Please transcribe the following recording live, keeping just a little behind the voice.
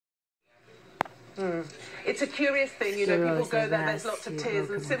It's a curious thing, you know, people go there, there's lots of tears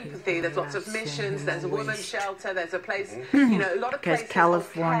and sympathy, there's lots of missions, there's a women's shelter, there's a place, you know, a lot of places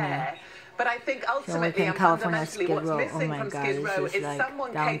of care. But I think ultimately and fundamentally what's missing from Skid Row is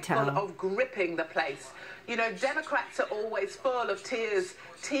someone capable of gripping the place. You know, Democrats are always full of tears,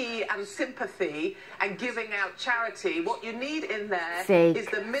 tea and sympathy and giving out charity. What you need in there is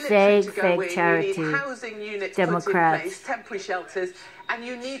the military to go in, you need housing units put in place, temporary shelters, and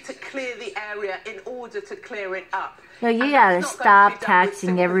you need to clear the area in order to clear it up. No, you gotta stop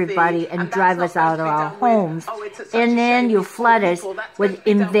taxing everybody and drive us out of our homes. And then you flood us with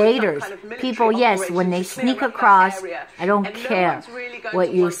invaders. People, yes, when they sneak across, I don't care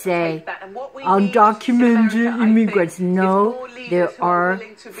what you say. Undocumented immigrants. No, there are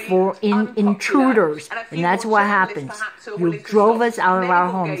intruders. And that's what happens. You drove us out of our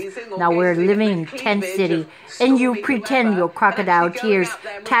homes. Now we're living in tent city. And you pretend your crocodile tears.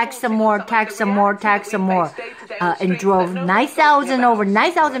 Tax some more, tax some more, tax some more. And drove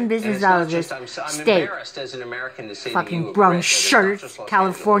 9,000 businesses out of this state. Fucking brown shirts.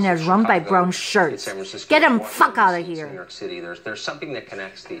 California is run by brown shirts. Get them fuck out of here. New York City, there's something that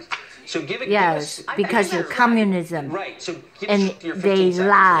connects these. So yes, because of communism. And they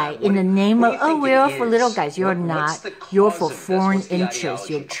lie in the name of, oh, we're for little guys. You're not. You're for foreign interests.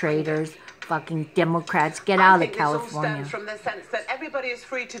 You're traitors. Fucking Democrats, get out of California. From the sense that everybody is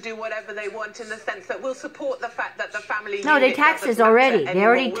free to do whatever they want, in the sense that we'll support the fact that the family. No, they taxed us already. They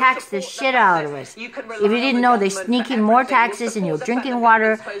already taxed the shit out of us. If you didn't know, they sneak in more taxes in your drinking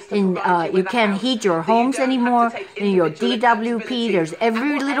water, and you can't heat your homes anymore. In your DWP, there's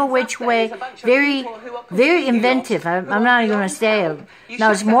every little which way. Very, very inventive. I'm not even gonna say it.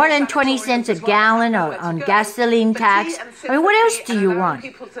 Now it's more than 20 cents a gallon on gasoline tax. I mean, what else do you want?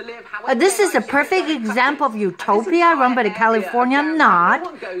 This is a perfect example of utopia run by the California.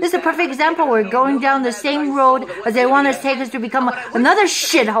 Not. This is a perfect example. We're going down the same road as they want us to take us to become another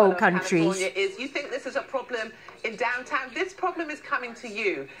shithole country. You think this is a problem in downtown? This problem is coming to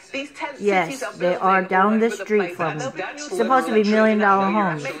you. These tent cities are they are down the street from me. Supposed to be $1 million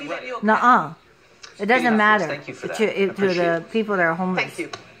homes. Nuh-uh. It doesn't matter to the people that are homeless.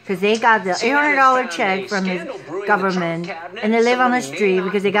 Because they got the $800 check from his government, and they live on the street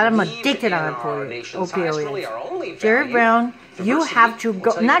because they got them addicted on opioids. Jerry Brown, you have to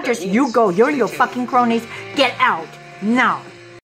go. Not just you go. You and your fucking cronies. Get out now.